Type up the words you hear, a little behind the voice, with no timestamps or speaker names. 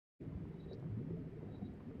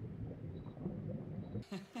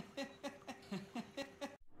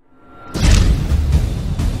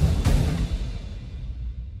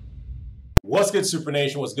What's good, Super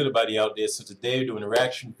Nation? What's good, everybody out there? So today we're doing a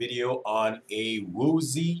reaction video on a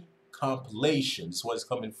Woozy compilation. This one's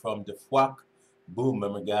coming from the Fwak. Boom,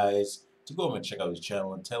 remember guys, to go over and check out his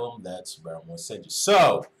channel and tell him that's Barrymore sent you.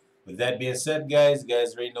 So, with that being said, guys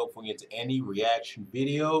already know if we get to any reaction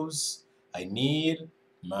videos, I need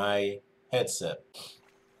my headset.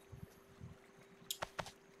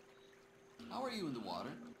 How are you in the water?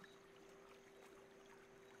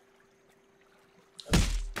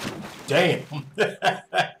 Damn.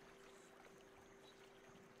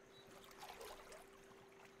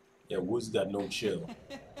 Yeah, Woods got no chill.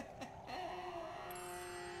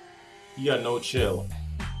 He got no chill.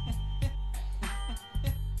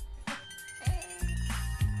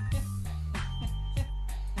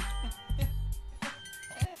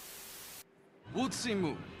 Woodsy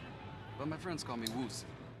Moo. But my friends call me Woozy.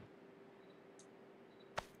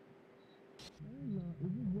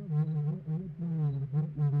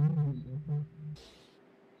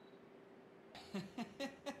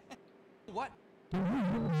 What?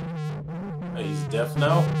 He's deaf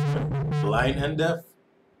now? Blind and deaf?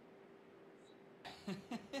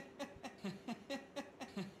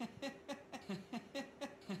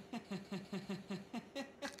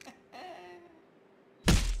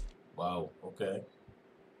 Wow, okay.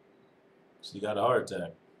 So you got a heart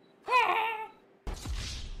attack.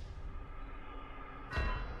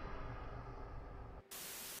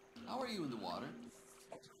 How are you in the water?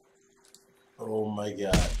 Oh my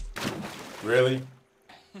god. Really?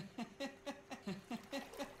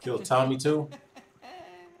 Killed Tommy too?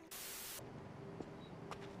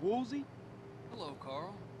 Woozy? Hello,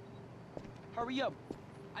 Carl. Hurry up.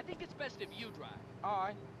 I think it's best if you drive. All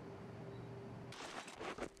right.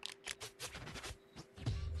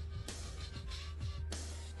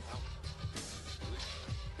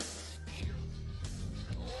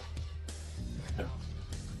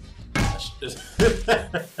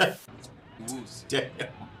 Woozy. Damn.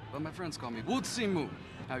 But my friends call me Woodsy Moo.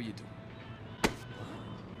 How you doing?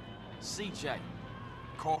 CJ.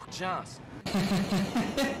 Carl Johnson.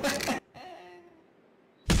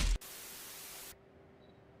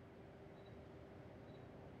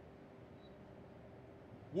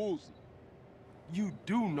 Woozy. You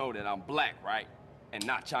do know that I'm black, right? And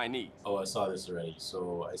not Chinese. Oh, I saw this already.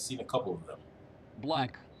 So I seen a couple of them.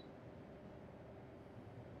 Black.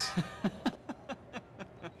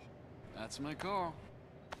 That's my Carl.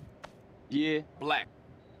 Yeah, black.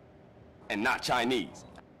 And not Chinese.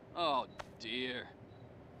 Oh, dear.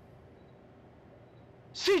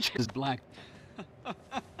 CJ is black.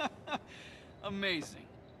 Amazing.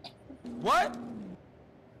 What?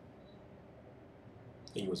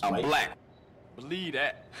 He was I'm white. black. Believe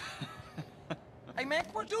that. Hey man,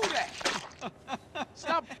 quit do that.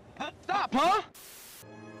 Stop. Stop, huh?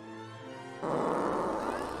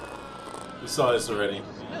 We saw this already.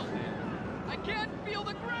 I can't feel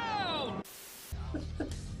the ground!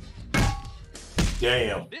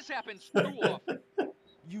 Damn. This happens too often.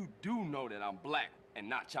 You do know that I'm black and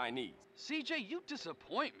not Chinese. CJ, you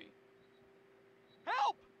disappoint me.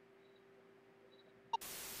 Help!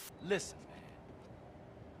 Listen, man.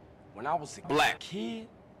 When I was a black kid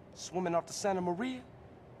swimming off the Santa Maria,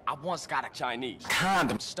 I once got a Chinese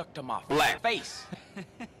condom stuck to my black face.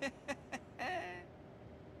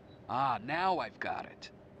 Ah, now I've got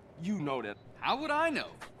it. You know that. How would I know?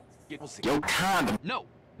 It was your condom. No.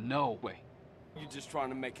 No way. You just trying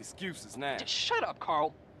to make excuses now. Just shut up,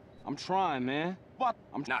 Carl. I'm trying, man. But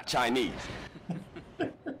I'm not Chinese.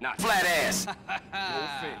 Not flat ass. No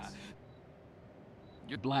offense.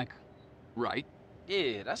 You're black, right?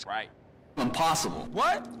 Yeah, that's Right. Impossible.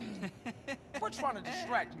 what? Quit trying to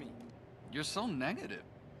distract me. You're so negative.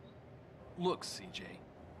 Look, CJ,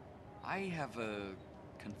 I have a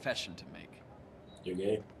confession to make. You're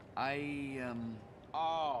gay?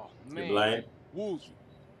 Oh, man. You're blind? Woozy.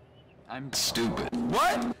 I'm stupid.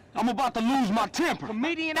 What? I'm about to lose my temper.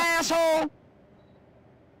 Comedian asshole.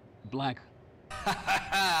 Black.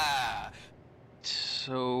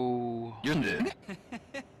 So... You're dead.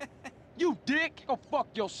 You dick. Go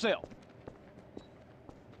fuck yourself.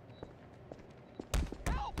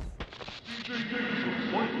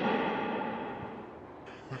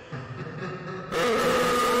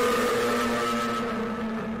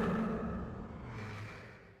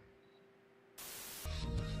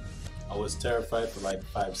 I was terrified for like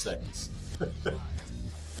 5 seconds.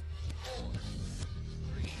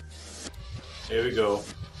 Here we go.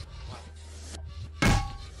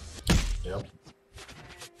 Yep.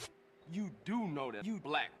 You do know that you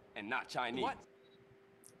black and not Chinese. What?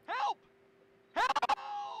 Help! Help!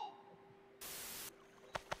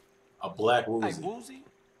 A black Hey, Woozy. Woozy?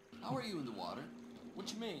 How are you in the water?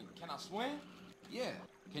 What you mean? Can I swim? Yeah.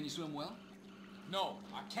 Can you swim well? No,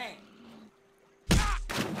 I can't.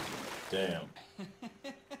 Damn.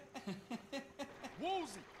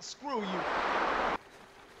 Woozy! Screw you.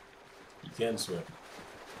 You can swim.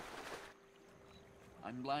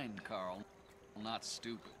 I'm blind, Carl. Not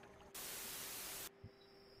stupid.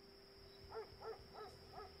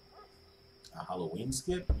 A Halloween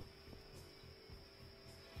skit?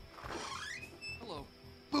 Hello.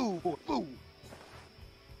 Boo, boo.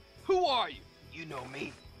 Who are you? You know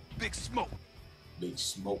me. Big Smoke. Big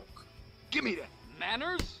Smoke. Give me that.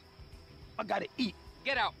 Manners? I gotta eat.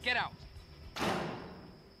 Get out, get out.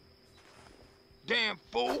 Damn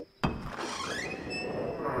fool.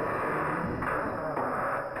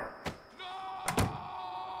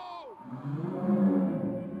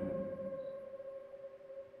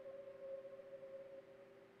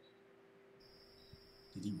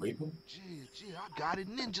 Did he rape him? Gee, I got it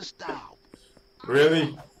ninja style.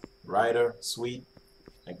 Really? Ryder, Sweet,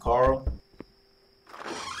 and Carl?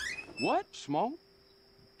 What? Smoke?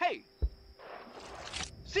 Hey!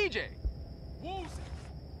 CJ! Woozy!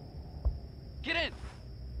 Get in!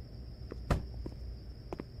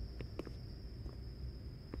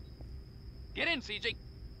 Get in, CJ!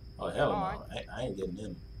 Oh, hell no. Alright. I ain't getting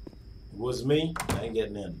in. If it was me, I ain't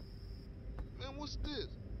getting in. Man, what's this?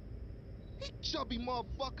 He chubby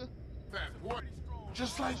motherfucker. Fat boy.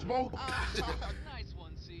 Just like Smoke. Nice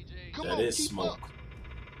one, CJ. Come That on, is keep Smoke. up.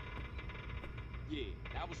 Yeah,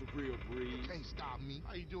 that was a real breeze. Can't stop me.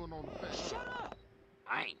 How you doing on the fat? Shut up!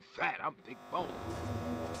 I ain't fat, I'm big bone.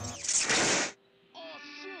 Oh shit,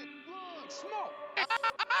 run, Smoke.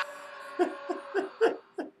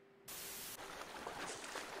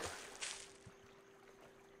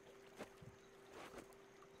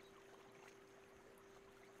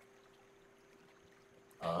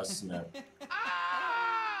 Oh, snap.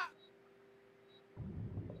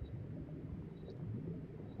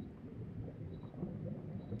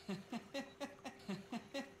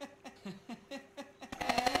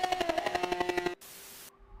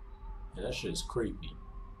 Yeah, that shit is creepy.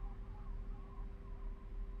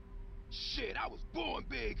 Shit, I was born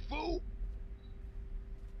big, fool.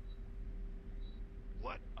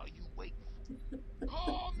 What are you waiting for?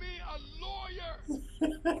 Call me a lawyer.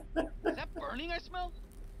 Is that burning I smell?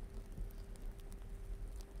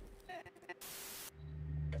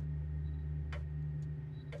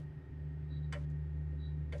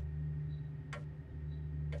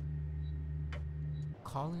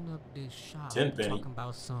 Calling up this shop, Tenpenny. talking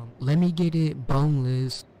about some. Let me get it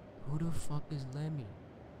boneless. Who the fuck is Lemmy?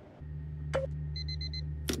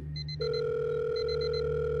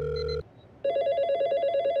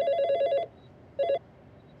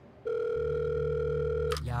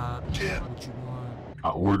 Yeah, what you want? I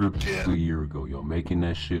ordered a year ago. Y'all making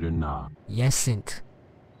that shit or not? Yesn't.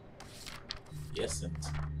 Yes, and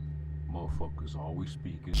Motherfuckers always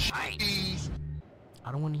speaking.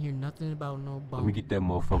 I don't want to hear nothing about no Let me bone. get that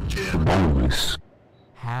motherfucker boneless.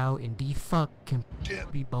 How in the fuck can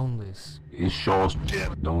be boneless? It's Shaw's.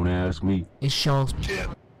 Don't ask me. It's Shaw's.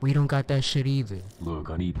 We don't got that shit either. Look,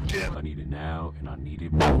 I need it now, and I need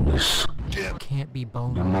it boneless. Can't be Them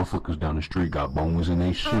boneless. motherfuckers down the street got boneless in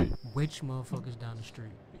they shit. Which motherfuckers down the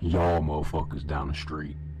street? Y'all motherfuckers down the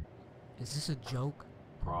street. Is this a joke?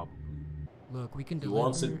 Probably. Look, we can He deliver,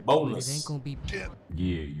 wants it but boneless. it ain't gonna be.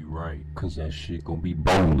 Yeah, you right. Cause that shit gonna be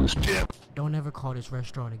boneless. Don't ever call this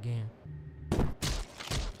restaurant again.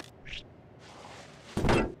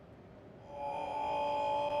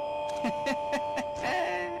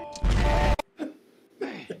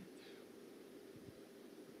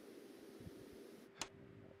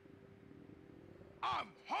 I'm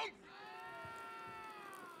hungry.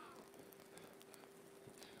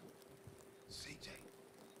 CJ.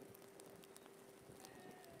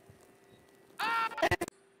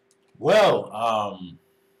 well,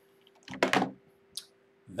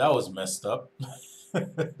 that was messed up.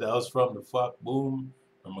 That was from the Fuck Boom.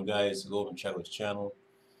 Remember, guys, go over and check out his channel.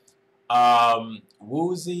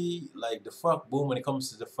 Woozy, like the Fuck Boom, when it comes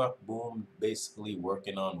to the Fuck Boom, basically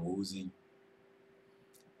working on Woozy,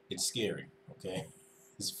 it's scary, okay?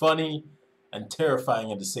 It's funny and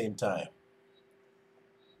terrifying at the same time.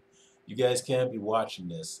 You guys can't be watching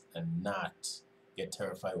this and not get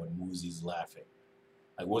terrified when Woozy's laughing.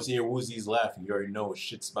 Like, once you hear Woozy's laughing, you already know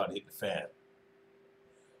shit's about to hit the fan.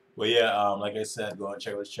 But yeah, like I said, go and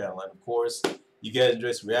check out his channel. And of course, you guys enjoy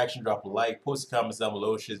this reaction, drop a like, post the comments down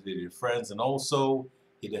below, share this video with your friends, and also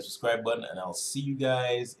hit that subscribe button, and I'll see you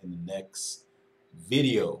guys in the next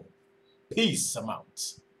video. Peace, I'm out.